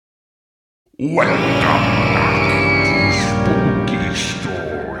Welcome to Spooky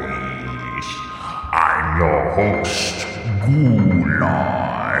Stories. I'm your host,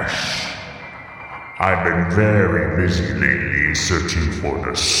 Goulash. I've been very busy lately searching for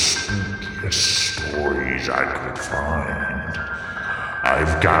the spookiest stories I could find.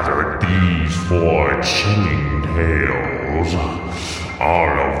 I've gathered these 4 chilling tales, all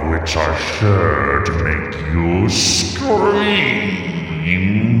of which are sure to make you scream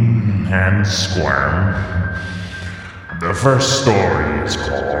and squirm. The first story is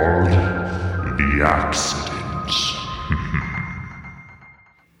called The Accident.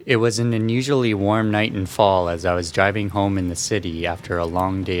 It was an unusually warm night in fall as I was driving home in the city after a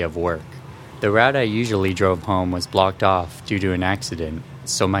long day of work. The route I usually drove home was blocked off due to an accident,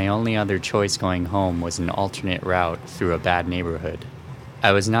 so my only other choice going home was an alternate route through a bad neighborhood.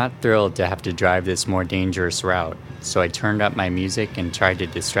 I was not thrilled to have to drive this more dangerous route, so I turned up my music and tried to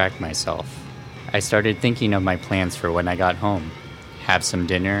distract myself. I started thinking of my plans for when I got home. Have some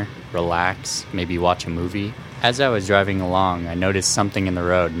dinner, relax, maybe watch a movie. As I was driving along, I noticed something in the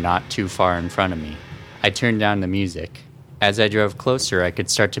road not too far in front of me. I turned down the music. As I drove closer, I could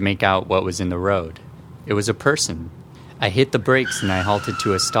start to make out what was in the road. It was a person. I hit the brakes and I halted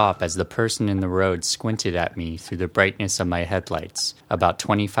to a stop as the person in the road squinted at me through the brightness of my headlights, about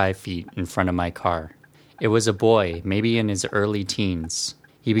 25 feet in front of my car. It was a boy, maybe in his early teens.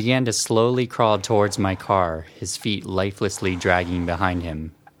 He began to slowly crawl towards my car, his feet lifelessly dragging behind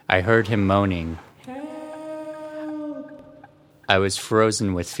him. I heard him moaning. I was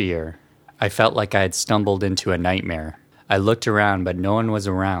frozen with fear. I felt like I had stumbled into a nightmare. I looked around, but no one was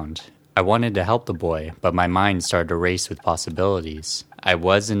around. I wanted to help the boy, but my mind started to race with possibilities. I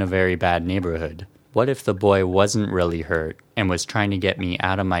was in a very bad neighborhood. What if the boy wasn't really hurt and was trying to get me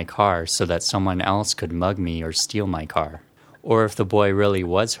out of my car so that someone else could mug me or steal my car? Or if the boy really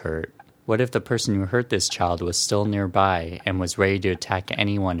was hurt, what if the person who hurt this child was still nearby and was ready to attack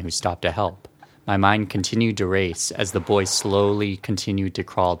anyone who stopped to help? My mind continued to race as the boy slowly continued to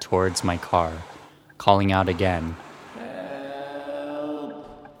crawl towards my car, calling out again.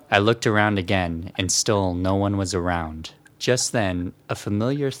 I looked around again, and still no one was around. Just then, a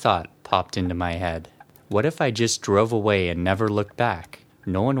familiar thought popped into my head. What if I just drove away and never looked back?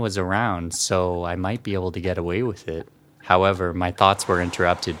 No one was around, so I might be able to get away with it. However, my thoughts were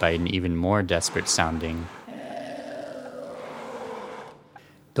interrupted by an even more desperate sounding.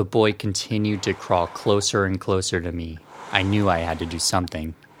 The boy continued to crawl closer and closer to me. I knew I had to do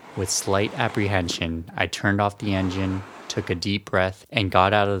something. With slight apprehension, I turned off the engine, took a deep breath, and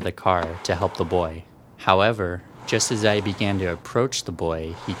got out of the car to help the boy. However, just as I began to approach the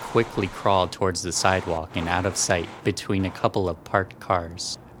boy, he quickly crawled towards the sidewalk and out of sight between a couple of parked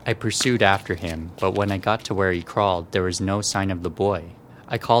cars. I pursued after him, but when I got to where he crawled, there was no sign of the boy.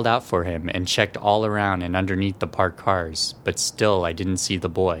 I called out for him and checked all around and underneath the parked cars, but still I didn't see the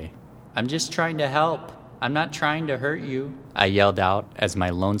boy. "I'm just trying to help. I'm not trying to hurt you," I yelled out as my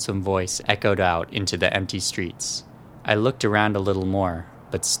lonesome voice echoed out into the empty streets. I looked around a little more,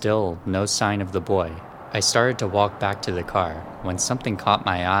 but still no sign of the boy. I started to walk back to the car when something caught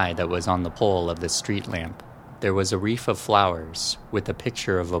my eye that was on the pole of the street lamp. There was a wreath of flowers with a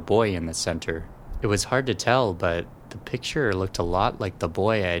picture of a boy in the center. It was hard to tell, but the picture looked a lot like the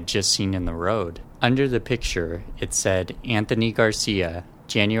boy I had just seen in the road. Under the picture, it said Anthony Garcia,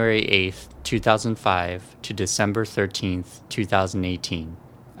 January 8th, 2005 to December 13th, 2018.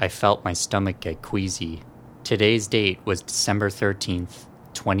 I felt my stomach get queasy. Today's date was December 13th,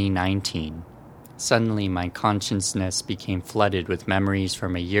 2019. Suddenly, my consciousness became flooded with memories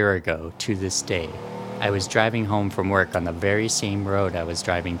from a year ago to this day. I was driving home from work on the very same road I was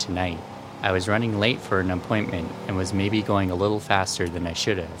driving tonight. I was running late for an appointment and was maybe going a little faster than I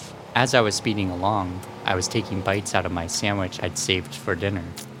should have. As I was speeding along, I was taking bites out of my sandwich I'd saved for dinner.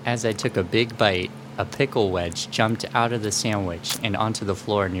 As I took a big bite, a pickle wedge jumped out of the sandwich and onto the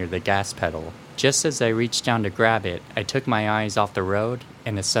floor near the gas pedal. Just as I reached down to grab it, I took my eyes off the road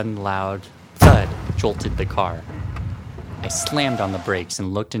and a sudden loud thud jolted the car. I slammed on the brakes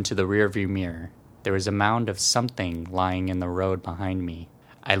and looked into the rearview mirror. There was a mound of something lying in the road behind me.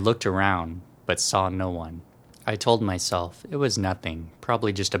 I looked around, but saw no one. I told myself it was nothing,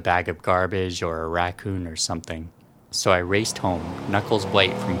 probably just a bag of garbage or a raccoon or something. So I raced home, knuckles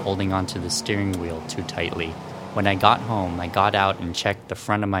white from holding onto the steering wheel too tightly. When I got home, I got out and checked the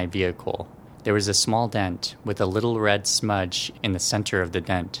front of my vehicle. There was a small dent with a little red smudge in the center of the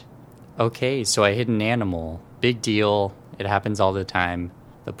dent. Okay, so I hit an animal. Big deal. It happens all the time.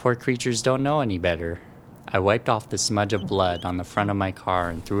 The poor creatures don't know any better. I wiped off the smudge of blood on the front of my car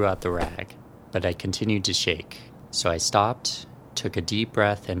and threw out the rag, but I continued to shake. So I stopped took a deep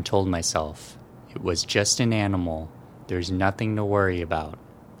breath, and told myself, it was just an animal. There's nothing to worry about.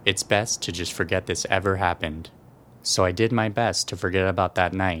 It's best to just forget this ever happened. So I did my best to forget about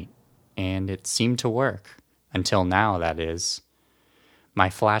that night, and it seemed to work. Until now, that is. My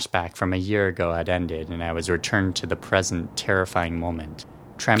flashback from a year ago had ended, and I was returned to the present terrifying moment.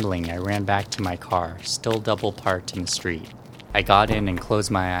 Trembling, I ran back to my car, still double parked in the street. I got in and closed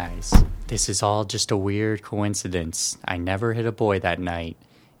my eyes. This is all just a weird coincidence. I never hit a boy that night,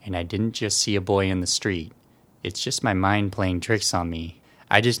 and I didn't just see a boy in the street. It's just my mind playing tricks on me.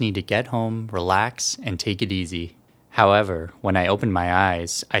 I just need to get home, relax, and take it easy. However, when I opened my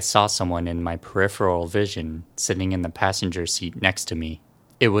eyes, I saw someone in my peripheral vision sitting in the passenger seat next to me.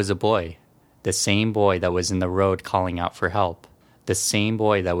 It was a boy. The same boy that was in the road calling out for help. The same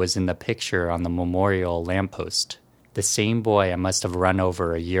boy that was in the picture on the memorial lamppost. The same boy I must have run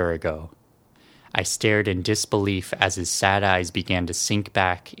over a year ago. I stared in disbelief as his sad eyes began to sink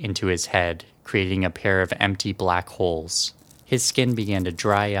back into his head, creating a pair of empty black holes. His skin began to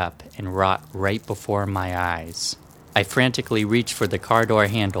dry up and rot right before my eyes. I frantically reached for the car door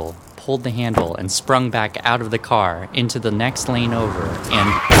handle, pulled the handle, and sprung back out of the car into the next lane over, and...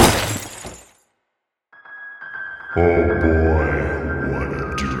 Oh boy, what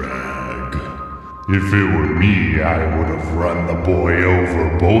a drag. If it were me, I would have run the boy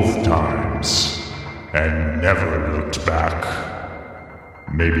over both times, and never looked back.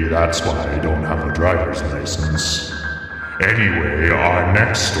 Maybe that's why I don't have a driver's license. Anyway, our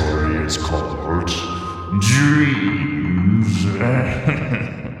next story is called Dreams.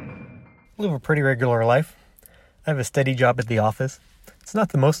 I live a pretty regular life. I have a steady job at the office. It's not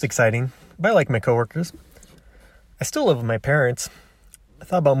the most exciting, but I like my coworkers. I still live with my parents. I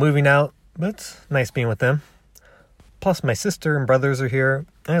thought about moving out, but it's nice being with them. Plus, my sister and brothers are here.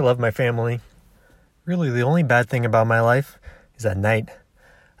 I love my family. Really, the only bad thing about my life is at night.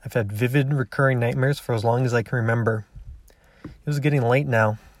 I've had vivid, recurring nightmares for as long as I can remember. It was getting late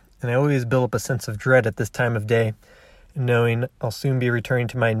now, and I always build up a sense of dread at this time of day, knowing I'll soon be returning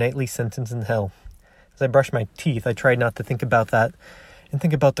to my nightly sentence in hell. As I brush my teeth, I tried not to think about that, and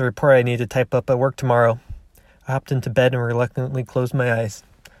think about the report I need to type up at work tomorrow. I hopped into bed and reluctantly closed my eyes.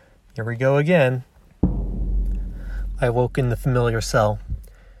 Here we go again. I woke in the familiar cell,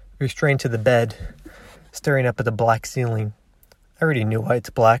 restrained to the bed, staring up at the black ceiling. I already knew why it's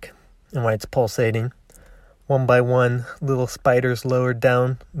black, and why it's pulsating. One by one, little spiders lowered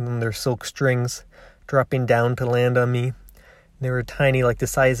down on their silk strings, dropping down to land on me. They were tiny, like the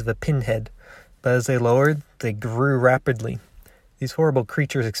size of a pinhead, but as they lowered, they grew rapidly. These horrible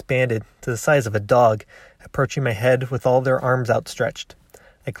creatures expanded to the size of a dog, approaching my head with all their arms outstretched.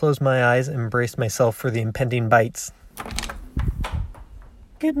 I closed my eyes and braced myself for the impending bites.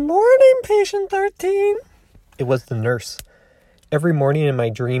 "Good morning, patient 13. It was the nurse. Every morning in my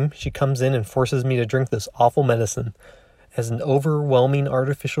dream, she comes in and forces me to drink this awful medicine as an overwhelming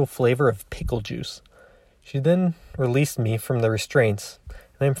artificial flavor of pickle juice. She then released me from the restraints,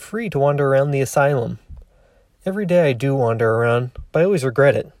 and I'm free to wander around the asylum. Every day I do wander around, but I always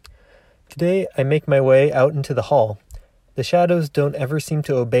regret it. Today I make my way out into the hall. The shadows don't ever seem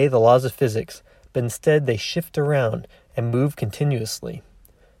to obey the laws of physics, but instead they shift around and move continuously.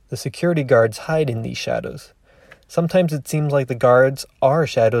 The security guards hide in these shadows. Sometimes it seems like the guards are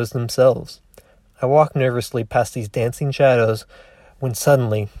shadows themselves. I walk nervously past these dancing shadows when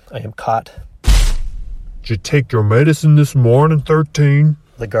suddenly I am caught." "Did you take your medicine this morning, 13?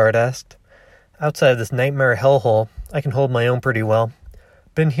 The guard asked. Outside of this nightmare hellhole, I can hold my own pretty well.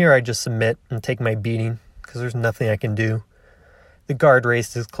 But in here I just submit and take my beating, because there's nothing I can do. The guard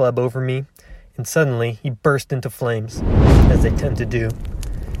raised his club over me, and suddenly he burst into flames, as they tend to do.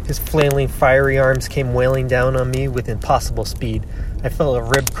 His flailing, fiery arms came wailing down on me with impossible speed. I felt a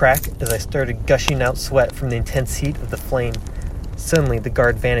rib crack as I started gushing out sweat from the intense heat of the flame. Suddenly, the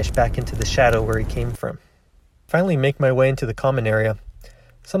guard vanished back into the shadow where he came from. Finally make my way into the common area.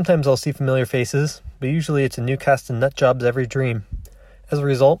 Sometimes I'll see familiar faces, but usually it's a new cast of nutjobs every dream. As a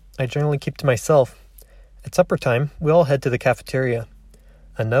result, I generally keep to myself. At supper time, we all head to the cafeteria.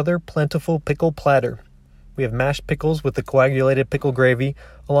 Another plentiful pickle platter. We have mashed pickles with the coagulated pickle gravy,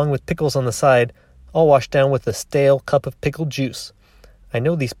 along with pickles on the side, all washed down with a stale cup of pickle juice. I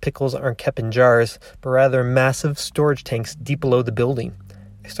know these pickles aren't kept in jars, but rather massive storage tanks deep below the building.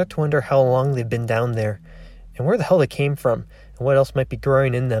 I start to wonder how long they've been down there, and where the hell they came from, and what else might be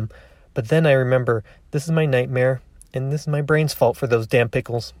growing in them. But then I remember, this is my nightmare, and this is my brain's fault for those damn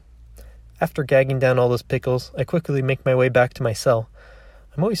pickles. After gagging down all those pickles, I quickly make my way back to my cell.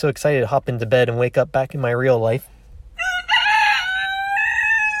 I'm always so excited to hop into bed and wake up back in my real life.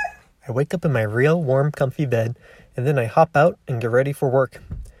 I wake up in my real, warm, comfy bed and then I hop out and get ready for work.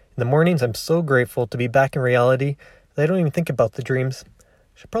 In the mornings, I'm so grateful to be back in reality that I don't even think about the dreams.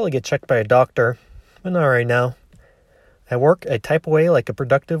 Should probably get checked by a doctor, but not right now. At work, I type away like a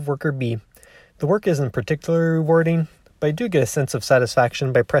productive worker bee. The work isn't particularly rewarding, but I do get a sense of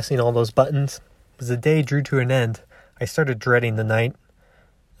satisfaction by pressing all those buttons. As the day drew to an end, I started dreading the night.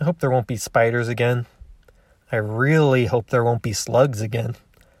 I hope there won't be spiders again. I really hope there won't be slugs again.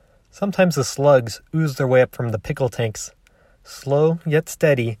 Sometimes the slugs ooze their way up from the pickle tanks. Slow yet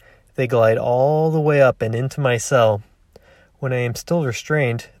steady, they glide all the way up and into my cell. When I am still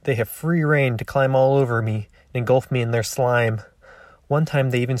restrained, they have free rein to climb all over me and engulf me in their slime. One time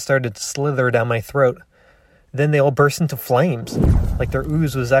they even started to slither down my throat. Then they all burst into flames, like their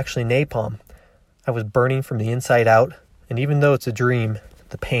ooze was actually napalm. I was burning from the inside out, and even though it's a dream,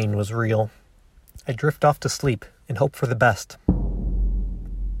 the pain was real. I drift off to sleep and hope for the best.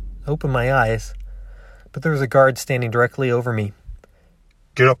 I open my eyes, but there was a guard standing directly over me.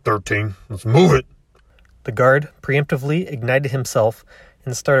 Get up there, Ting. Let's move it. The guard preemptively ignited himself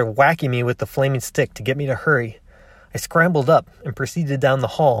and started whacking me with the flaming stick to get me to hurry. I scrambled up and proceeded down the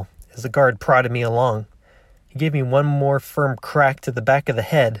hall as the guard prodded me along. He gave me one more firm crack to the back of the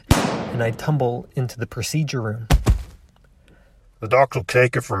head, and I tumble into the procedure room. The doc will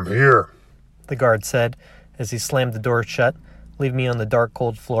take it from here, the guard said as he slammed the door shut, leaving me on the dark,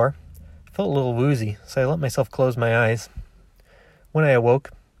 cold floor. I felt a little woozy, so I let myself close my eyes. When I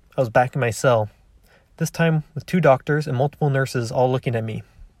awoke, I was back in my cell, this time with 2 doctors and multiple nurses all looking at me.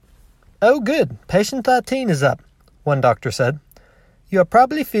 "Oh, good. Patient 13 is up," one doctor said. "You are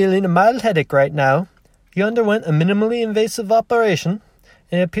probably feeling a mild headache right now. You underwent a minimally invasive operation,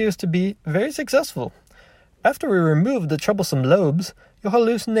 and it appears to be very successful. After we remove the troublesome lobes, your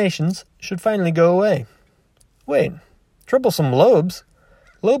hallucinations should finally go away." "Wait, troublesome lobes?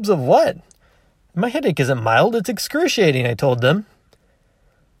 Lobes of what? My headache isn't mild, it's excruciating," I told them.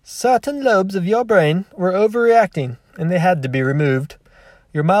 "Certain lobes of your brain were overreacting, and they had to be removed.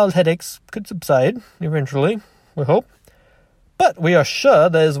 Your mild headaches could subside, eventually, we hope. But we are sure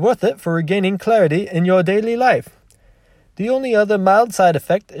that it is worth it for regaining clarity in your daily life. The only other mild side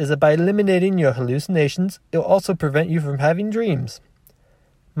effect is that by eliminating your hallucinations, it will also prevent you from having dreams."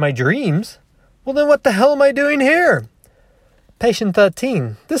 "My dreams? Well then what the hell am I doing here?" "Patient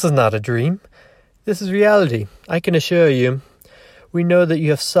 13, this is not a dream. This is reality, I can assure you. We know that you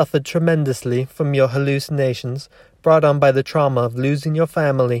have suffered tremendously from your hallucinations, brought on by the trauma of losing your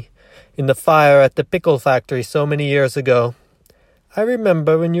family in the fire at the pickle factory so many years ago. I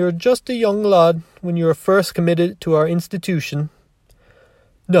remember when you were just a young lad, when you were first committed to our institution."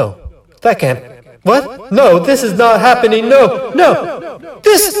 "No, that can't. What? No, this is not happening. No.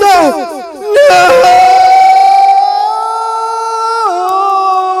 This, no!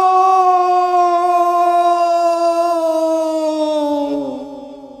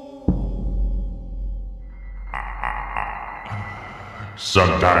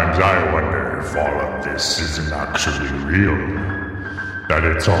 Sometimes I wonder if all of this isn't actually real. That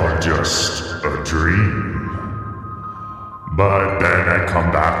it's all just a dream. But then I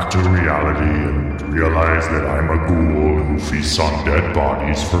come back to reality and realize that I'm a ghoul who feasts on dead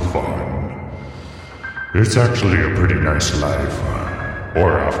bodies for fun. It's actually a pretty nice life.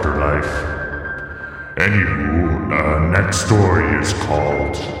 Or afterlife. Anywho, next story is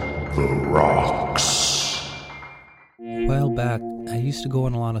called The Rocks. A while back, I used to go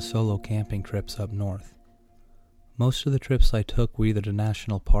on a lot of solo camping trips up north. Most of the trips I took were either to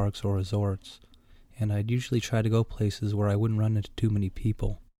national parks or resorts, and I'd usually try to go places where I wouldn't run into too many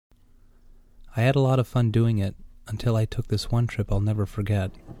people. I had a lot of fun doing it until I took this one trip I'll never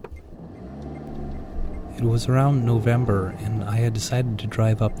forget. It was around November, and I had decided to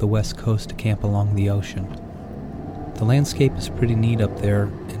drive up the west coast to camp along the ocean. The landscape is pretty neat up there,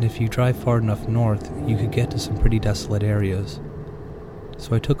 and if you drive far enough north, you could get to some pretty desolate areas.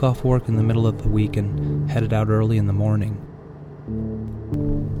 So I took off work in the middle of the week and headed out early in the morning.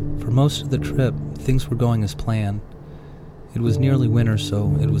 For most of the trip, things were going as planned. It was nearly winter,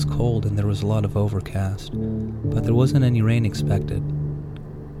 so it was cold and there was a lot of overcast, but there wasn't any rain expected.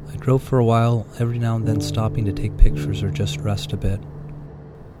 I drove for a while, every now and then stopping to take pictures or just rest a bit.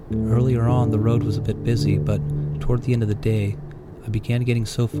 Earlier on, the road was a bit busy, but toward the end of the day, I began getting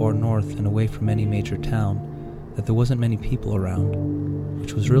so far north and away from any major town that there wasn't many people around,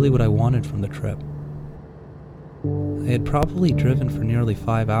 which was really what I wanted from the trip. I had probably driven for nearly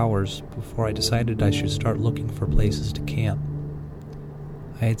 5 hours before I decided I should start looking for places to camp.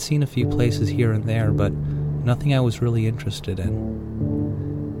 I had seen a few places here and there, but nothing I was really interested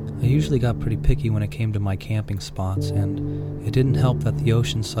in. I usually got pretty picky when it came to my camping spots, and it didn't help that the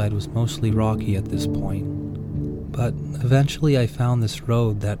ocean side was mostly rocky at this point. But eventually I found this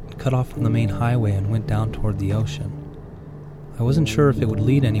road that cut off from the main highway and went down toward the ocean. I wasn't sure if it would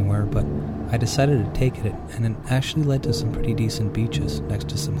lead anywhere, but I decided to take it, and it actually led to some pretty decent beaches next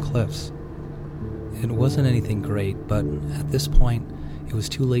to some cliffs. It wasn't anything great, but at this point, it was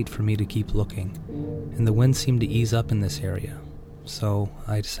too late for me to keep looking, and the wind seemed to ease up in this area, so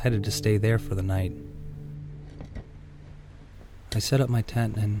I decided to stay there for the night. I set up my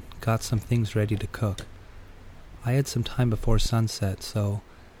tent and got some things ready to cook. I had some time before sunset, so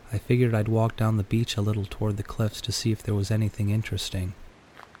I figured I'd walk down the beach a little toward the cliffs to see if there was anything interesting.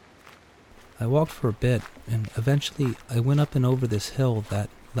 I walked for a bit, and eventually I went up and over this hill that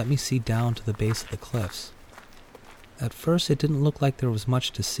let me see down to the base of the cliffs. At first it didn't look like there was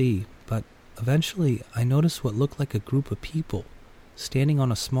much to see, but eventually I noticed what looked like a group of people standing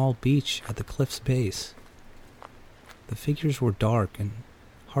on a small beach at the cliff's base. The figures were dark and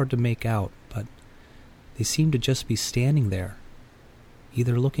hard to make out, but they seemed to just be standing there,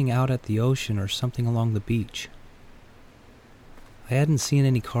 either looking out at the ocean or something along the beach. I hadn't seen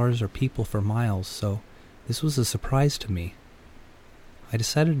any cars or people for miles, so this was a surprise to me. I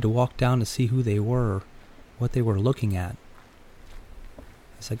decided to walk down to see who they were or what they were looking at.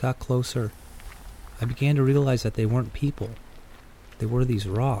 As I got closer, I began to realize that they weren't people. They were these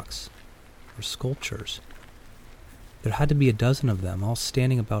rocks, or sculptures. There had to be a dozen of them, all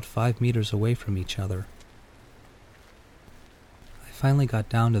standing about 5 meters away from each other. I finally got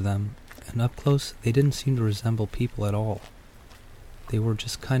down to them, and up close they didn't seem to resemble people at all. They were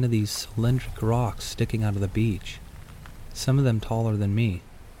just kind of these cylindric rocks sticking out of the beach, some of them taller than me.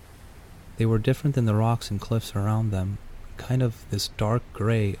 They were different than the rocks and cliffs around them, kind of this dark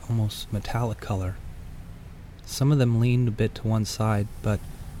gray, almost metallic color. Some of them leaned a bit to one side, but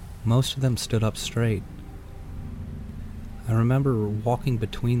most of them stood up straight. I remember walking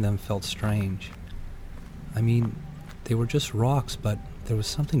between them felt strange. I mean, they were just rocks, but there was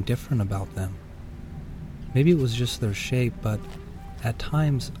something different about them. Maybe it was just their shape, but at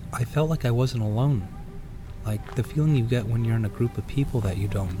times I felt like I wasn't alone. Like the feeling you get when you're in a group of people that you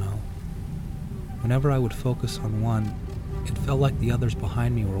don't know. Whenever I would focus on one, it felt like the others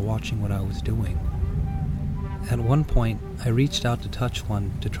behind me were watching what I was doing. At one point, I reached out to touch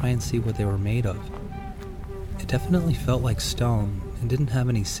one to try and see what they were made of. It definitely felt like stone and didn't have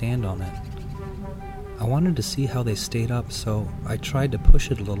any sand on it. I wanted to see how they stayed up, so I tried to push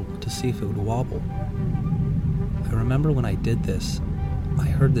it a little to see if it would wobble. I remember when I did this, I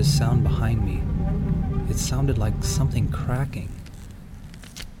heard this sound behind me. It sounded like something cracking.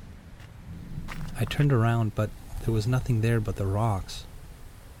 I turned around, but there was nothing there but the rocks.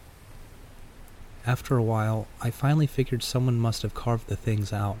 After a while, I finally figured someone must have carved the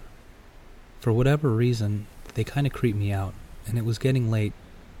things out. For whatever reason, they kind of creeped me out, and it was getting late,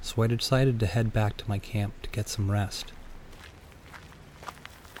 so I decided to head back to my camp to get some rest.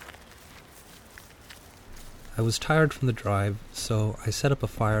 I was tired from the drive, so I set up a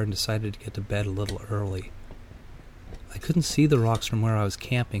fire and decided to get to bed a little early. I couldn't see the rocks from where I was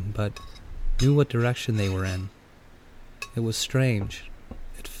camping, but knew what direction they were in. It was strange.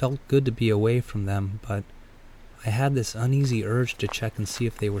 It felt good to be away from them, but I had this uneasy urge to check and see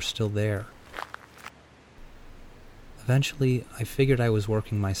if they were still there. Eventually, I figured I was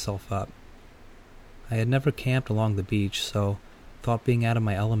working myself up. I had never camped along the beach, so thought being out of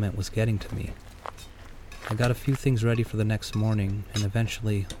my element was getting to me. I got a few things ready for the next morning and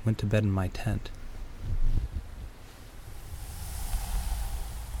eventually went to bed in my tent.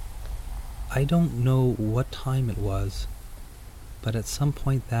 I don't know what time it was, but at some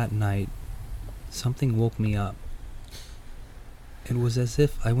point that night, something woke me up. It was as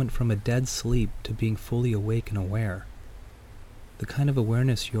if I went from a dead sleep to being fully awake and aware. The kind of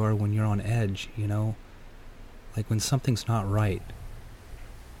awareness you are when you're on edge, you know? Like when something's not right.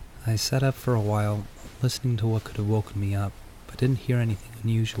 I sat up for a while, listening to what could have woken me up, but didn't hear anything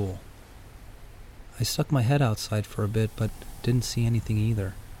unusual. I stuck my head outside for a bit, but didn't see anything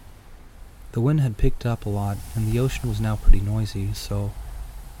either. The wind had picked up a lot, and the ocean was now pretty noisy, so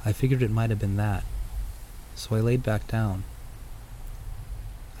I figured it might have been that. So I laid back down.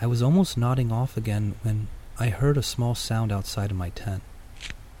 I was almost nodding off again when I heard a small sound outside of my tent.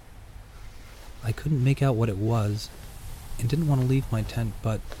 I couldn't make out what it was, and didn't want to leave my tent,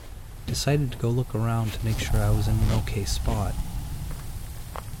 but decided to go look around to make sure I was in an okay spot.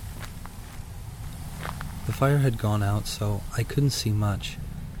 The fire had gone out, so I couldn't see much,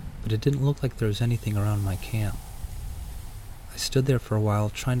 but it didn't look like there was anything around my camp. I stood there for a while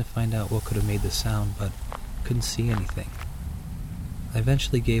trying to find out what could have made the sound, but couldn't see anything. I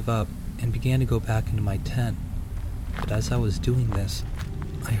eventually gave up and began to go back into my tent, but as I was doing this,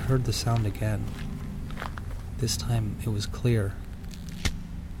 I heard the sound again. This time it was clear.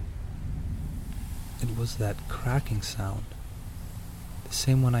 It was that cracking sound, the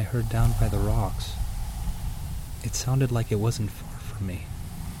same one I heard down by the rocks. It sounded like it wasn't far from me.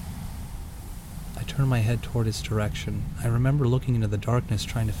 I turned my head toward its direction. I remember looking into the darkness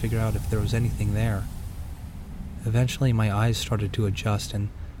trying to figure out if there was anything there. Eventually my eyes started to adjust and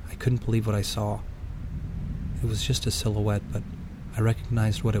I couldn't believe what I saw. It was just a silhouette, but I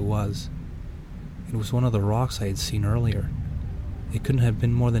recognized what it was. It was one of the rocks I had seen earlier. It couldn't have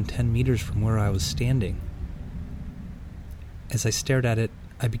been more than 10 meters from where I was standing. As I stared at it,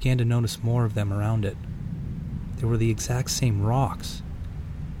 I began to notice more of them around it. They were the exact same rocks.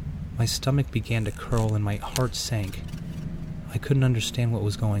 My stomach began to curl and my heart sank. I couldn't understand what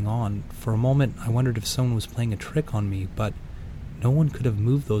was going on. For a moment, I wondered if someone was playing a trick on me, but no one could have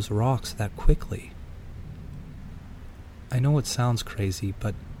moved those rocks that quickly. I know it sounds crazy,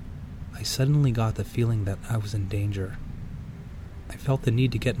 but I suddenly got the feeling that I was in danger. I felt the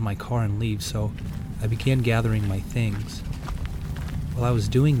need to get in my car and leave, so I began gathering my things. While I was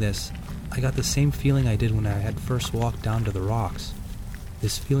doing this, I got the same feeling I did when I had first walked down to the rocks.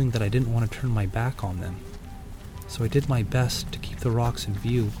 This feeling that I didn't want to turn my back on them. So I did my best to keep the rocks in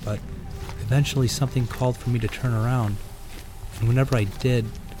view, but eventually something called for me to turn around, and whenever I did,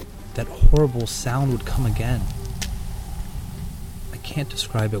 that horrible sound would come again. I can't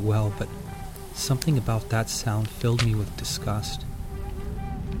describe it well, but something about that sound filled me with disgust.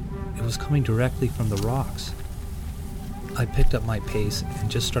 It was coming directly from the rocks. I picked up my pace and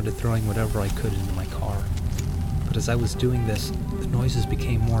just started throwing whatever I could into my car. But as I was doing this, the noises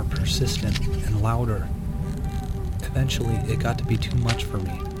became more persistent and louder. Eventually, it got to be too much for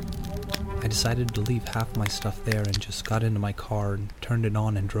me. I decided to leave half my stuff there and just got into my car and turned it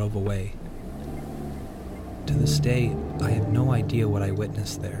on and drove away. To this day, I have no idea what I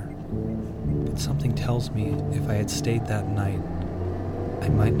witnessed there. But something tells me if I had stayed that night, I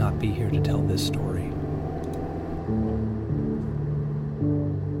might not be here to tell this story.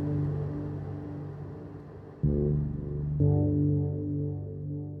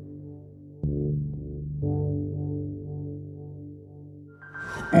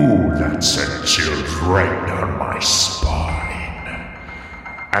 Ooh, that sent chills right down my spine.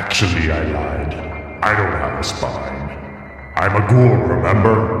 Actually, I lied. I don't have a spine. I'm a ghoul,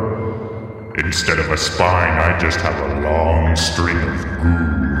 remember? Instead of a spine, I just have a long string of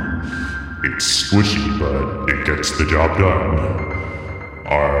goo. It's squishy, but it gets the job done.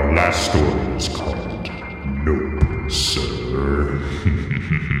 Our last story is called Nope, Sir.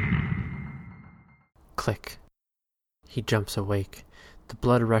 Click. He jumps awake. The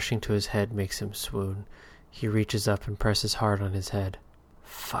blood rushing to his head makes him swoon. He reaches up and presses hard on his head.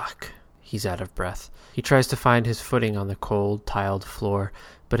 Fuck. He's out of breath. He tries to find his footing on the cold, tiled floor,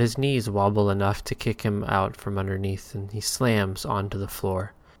 but his knees wobble enough to kick him out from underneath, and he slams onto the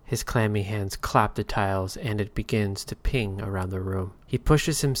floor. His clammy hands clap the tiles, and it begins to ping around the room. He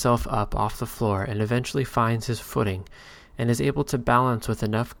pushes himself up off the floor and eventually finds his footing, and is able to balance with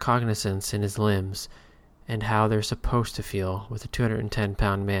enough cognizance in his limbs and how they're supposed to feel with a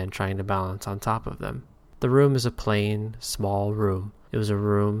 210-pound man trying to balance on top of them. The room is a plain, small room. It was a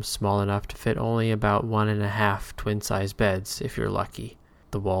room small enough to fit only about 1.5 twin-size beds, if you're lucky.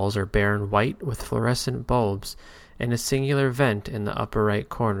 The walls are bare and white with fluorescent bulbs, and a singular vent in the upper right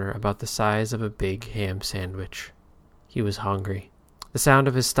corner about the size of a big ham sandwich. He was hungry. The sound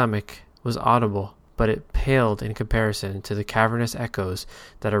of his stomach was audible, but it paled in comparison to the cavernous echoes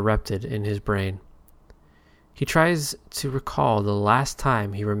that erupted in his brain. He tries to recall the last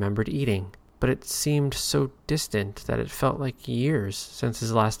time he remembered eating, but it seemed so distant that it felt like years since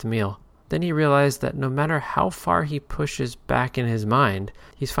his last meal. Then he realized that no matter how far he pushes back in his mind,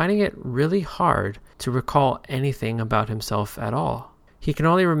 he's finding it really hard to recall anything about himself at all. He can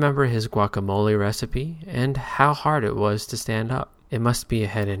only remember his guacamole recipe and how hard it was to stand up. It must be a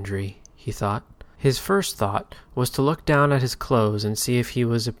head injury, he thought. His first thought was to look down at his clothes and see if he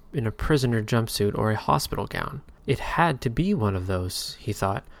was in a prisoner jumpsuit or a hospital gown. It had to be one of those, he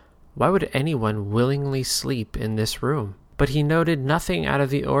thought. Why would anyone willingly sleep in this room? But he noted nothing out of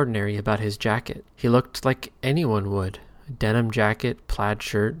the ordinary about his jacket. He looked like anyone would. A denim jacket, plaid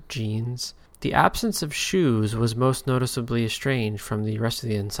shirt, jeans. The absence of shoes was most noticeably estranged from the rest of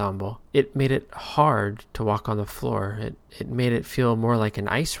the ensemble. It made it hard to walk on the floor. It made it feel more like an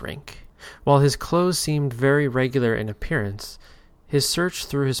ice rink. While his clothes seemed very regular in appearance, his search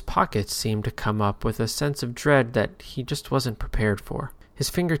through his pockets seemed to come up with a sense of dread that he just wasn't prepared for.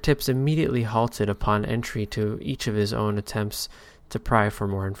 His fingertips immediately halted upon entry to each of his own attempts to pry for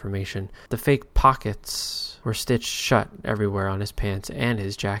more information. The fake pockets were stitched shut everywhere on his pants and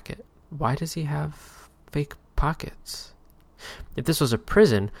his jacket. Why does he have fake pockets? If this was a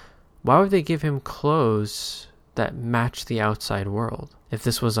prison, why would they give him clothes that match the outside world? If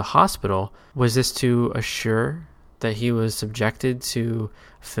this was a hospital, was this to assure that he was subjected to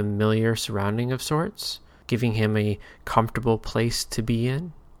familiar surrounding of sorts, giving him a comfortable place to be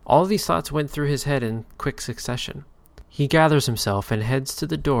in? All of these thoughts went through his head in quick succession. He gathers himself and heads to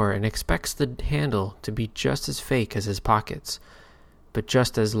the door and expects the handle to be just as fake as his pockets, but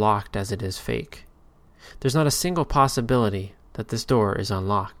just as locked as it is fake. There's not a single possibility that this door is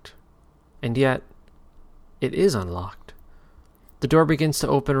unlocked. And yet, it is unlocked. The door begins to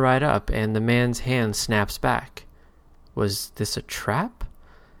open right up, and the man's hand snaps back. Was this a trap?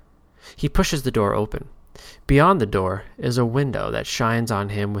 He pushes the door open. Beyond the door is a window that shines on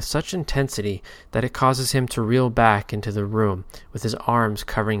him with such intensity that it causes him to reel back into the room with his arms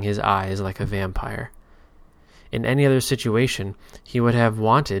covering his eyes like a vampire. In any other situation, he would have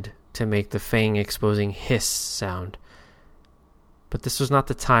wanted to make the fang-exposing hiss sound. But this was not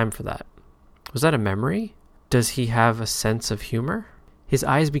the time for that. Was that a memory? Does he have a sense of humor? His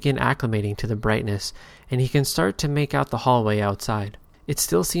eyes begin acclimating to the brightness, and he can start to make out the hallway outside. It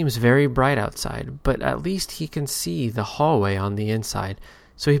still seems very bright outside, but at least he can see the hallway on the inside,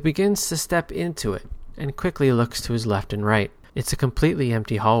 so he begins to step into it, and quickly looks to his left and right. It's a completely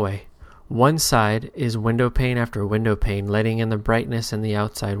empty hallway. One side is window pane after window pane, letting in the brightness and the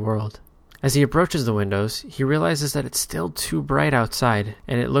outside world. As he approaches the windows, he realizes that it's still too bright outside,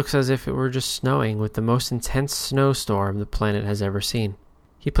 and it looks as if it were just snowing with the most intense snowstorm the planet has ever seen.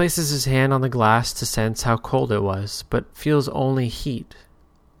 He places his hand on the glass to sense how cold it was, but feels only heat.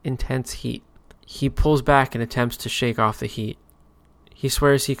 Intense heat. He pulls back and attempts to shake off the heat. He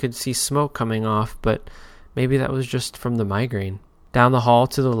swears he could see smoke coming off, but maybe that was just from the migraine. Down the hall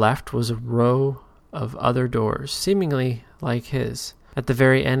to the left was a row of other doors, seemingly like his. At the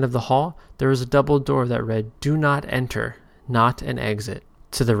very end of the hall, there was a double door that read, "Do not enter, not an exit."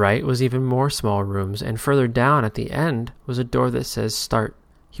 To the right was even more small rooms, and further down at the end was a door that says, "Start."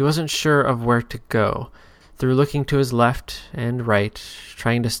 He wasn't sure of where to go. Through looking to his left and right,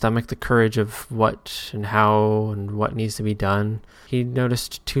 trying to stomach the courage of what and how and what needs to be done, he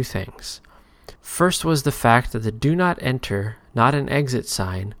noticed two things. First was the fact that the "Do not enter, not an exit"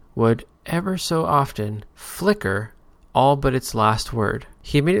 sign would ever so often flicker all but its last word.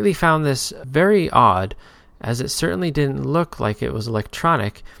 He immediately found this very odd, as it certainly didn't look like it was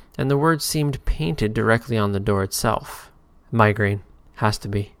electronic, and the words seemed painted directly on the door itself. Migraine. Has to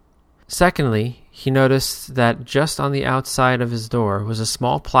be. Secondly, he noticed that just on the outside of his door was a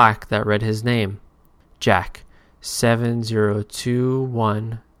small plaque that read his name, Jack,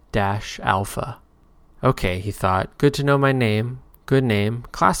 7021-Alpha. Okay, he thought, good to know my name, good name,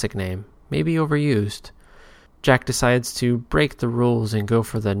 classic name, maybe overused. Jack decides to break the rules and go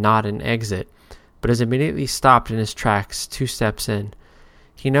for the "not an exit," but is immediately stopped in his tracks 2 steps in.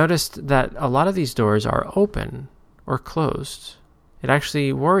 He noticed that a lot of these doors are open or closed. It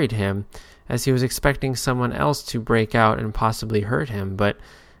actually worried him, as he was expecting someone else to break out and possibly hurt him, but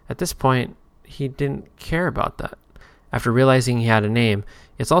at this point, he didn't care about that. After realizing he had a name,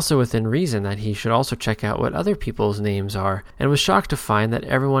 it's also within reason that he should also check out what other people's names are, and was shocked to find that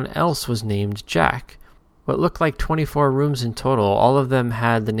everyone else was named Jack. What looked like 24 rooms in total, all of them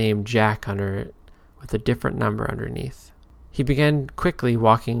had the name Jack under it, with a different number underneath. He began quickly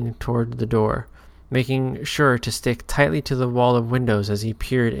walking toward the door, making sure to stick tightly to the wall of windows as he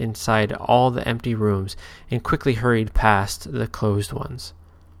peered inside all the empty rooms and quickly hurried past the closed ones.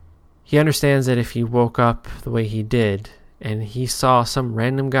 He understands that if he woke up the way he did, and he saw some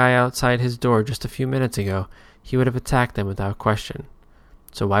random guy outside his door just a few minutes ago, he would have attacked them without question.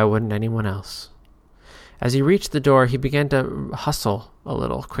 So why wouldn't anyone else? As he reached the door, he began to hustle a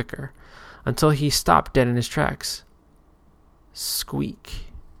little quicker, until he stopped dead in his tracks. Squeak.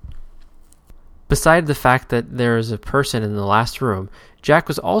 Beside the fact that there is a person in the last room, Jack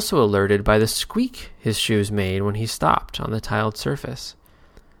was also alerted by the squeak his shoes made when he stopped on the tiled surface.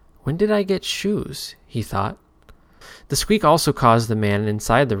 When did I get shoes? He thought. The squeak also caused the man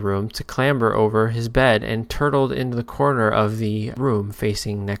inside the room to clamber over his bed and turtled into the corner of the room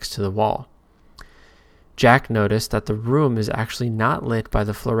facing next to the wall. Jack noticed that the room is actually not lit by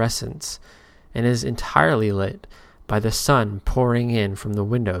the fluorescents and is entirely lit by the sun pouring in from the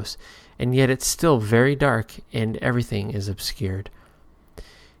windows, and yet it's still very dark and everything is obscured.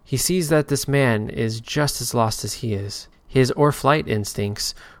 He sees that this man is just as lost as he is. His or-flight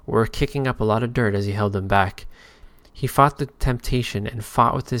instincts were kicking up a lot of dirt as he held them back. He fought the temptation and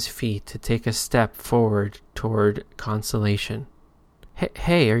fought with his feet to take a step forward toward consolation.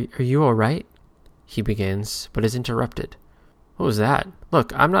 Hey, are you all right? He begins, but is interrupted. What was that?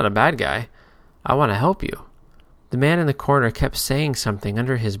 Look, I'm not a bad guy. I want to help you. The man in the corner kept saying something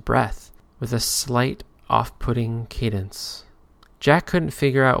under his breath, with a slight off-putting cadence. Jack couldn't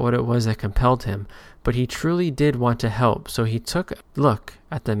figure out what it was that compelled him, but he truly did want to help, so he took a look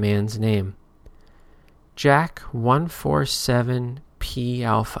at the man's name. Jack 147P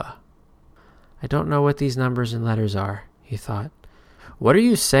Alpha. I don't know what these numbers and letters are, he thought. What are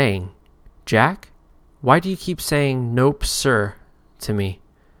you saying? Jack? Why do you keep saying nope, sir, to me?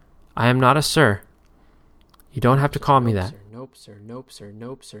 I am not a sir. You don't have to call me that. Nope, sir, nope, sir,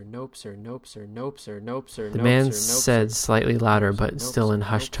 nope, sir, nope, sir, nope, sir, nope, sir, nope, sir. The man said slightly louder, but still in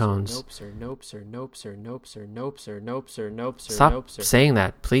hushed tones. Nope, sir, nope, sir, nope, sir, nope, sir, nope, sir, nope, sir, nope, sir. Stop saying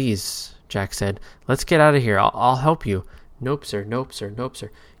that, please, Jack said. Let's get out of here. I'll help you. Nope, sir, nope, sir, nope, sir.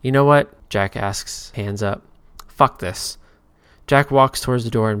 You know what? Jack asks, hands up. Fuck this. Jack walks towards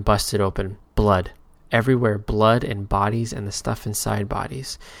the door and busts it open. Blood. Everywhere, blood and bodies and the stuff inside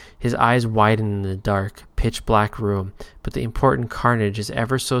bodies. His eyes widen in the dark, pitch-black room, but the important carnage is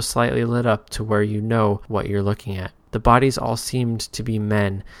ever so slightly lit up to where you know what you're looking at. The bodies all seemed to be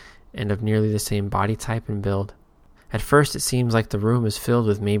men, and of nearly the same body type and build. At first it seems like the room is filled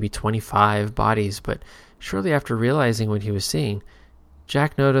with maybe 25 bodies, but shortly after realizing what he was seeing,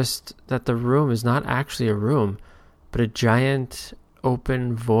 Jack noticed that the room is not actually a room, but a giant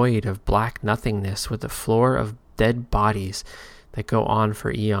open void of black nothingness with a floor of dead bodies that go on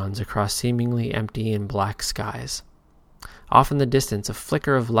for eons across seemingly empty and black skies. Off in the distance, a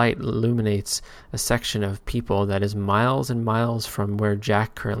flicker of light illuminates a section of people that is miles and miles from where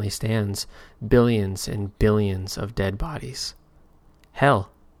Jack currently stands. Billions and billions of dead bodies.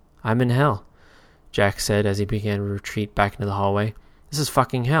 Hell. I'm in hell, Jack said as he began to retreat back into the hallway. This is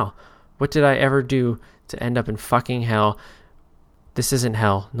fucking hell. What did I ever do to end up in fucking hell? This isn't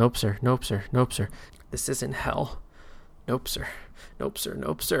hell. Nope, sir. Nope, sir. Nope, sir. This isn't hell. Nope, sir. Nope, sir.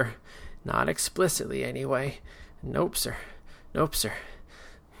 Nope, sir. Not explicitly, anyway. Nope, sir. Nope, sir.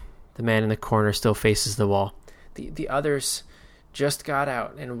 The man in the corner still faces the wall. The others just got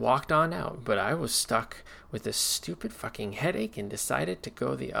out and walked on out, but I was stuck with this stupid fucking headache and decided to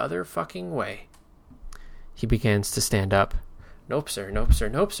go the other fucking way. He begins to stand up. Nope, sir. Nope, sir.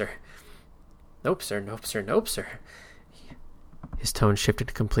 Nope, sir. Nope, sir. Nope, sir. Nope, sir. His tone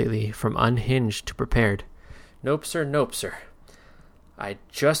shifted completely from unhinged to prepared. Nope, sir. Nope, sir. I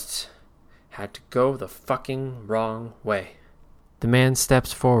just had to go the fucking wrong way. The man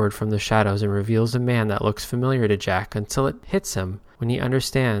steps forward from the shadows and reveals a man that looks familiar to Jack until it hits him when he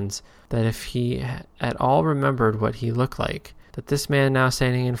understands that if he at all remembered what he looked like, that this man now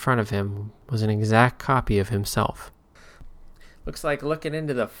standing in front of him was an exact copy of himself. Looks like looking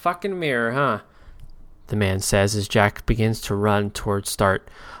into the fucking mirror, huh? The man says as Jack begins to run towards Start,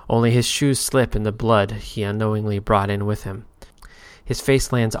 only his shoes slip in the blood he unknowingly brought in with him. His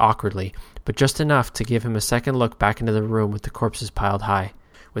face lands awkwardly, but just enough to give him a second look back into the room with the corpses piled high.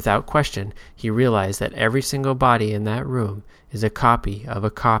 Without question, he realized that every single body in that room is a copy of a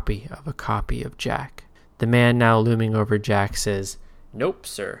copy of a copy of Jack. The man now looming over Jack says, Nope,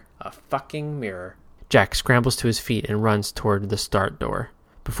 sir, a fucking mirror. Jack scrambles to his feet and runs toward the Start door.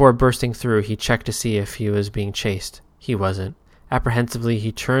 Before bursting through, he checked to see if he was being chased. He wasn't. Apprehensively,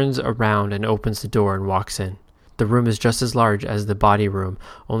 he turns around and opens the door and walks in. The room is just as large as the body room,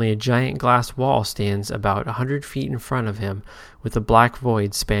 only a giant glass wall stands about 100 feet in front of him, with a black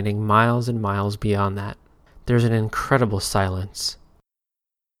void spanning miles and miles beyond that. There's an incredible silence.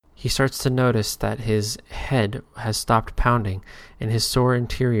 He starts to notice that his head has stopped pounding, and his sore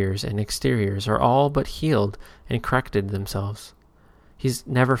interiors and exteriors are all but healed and corrected themselves. He's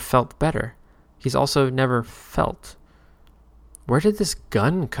never felt better. He's also never felt. Where did this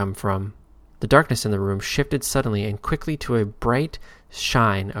gun come from? The darkness in the room shifted suddenly and quickly to a bright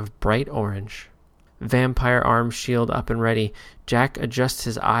shine of bright orange. Vampire arm shield up and ready, Jack adjusts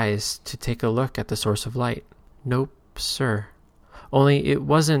his eyes to take a look at the source of light. Nope, sir. Only it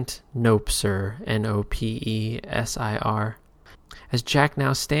wasn't Nope, sir, Nopesir. As Jack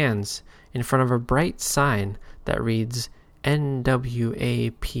now stands in front of a bright sign that reads NWAPSER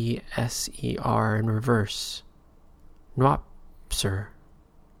in reverse. Nwop, sir.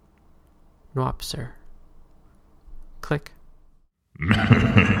 Nwop, sir. Click.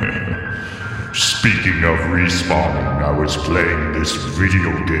 Speaking of respawning, I was playing this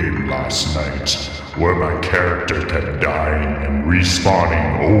video game last night where my character kept dying and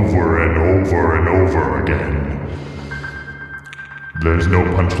respawning over and over and over again. There's no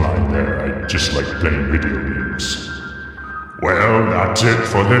punchline there, I just like playing video games. Well, that's it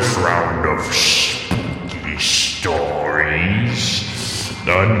for this round of spooky stories.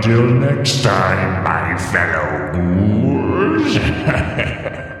 Until next time, my fellow ghouls.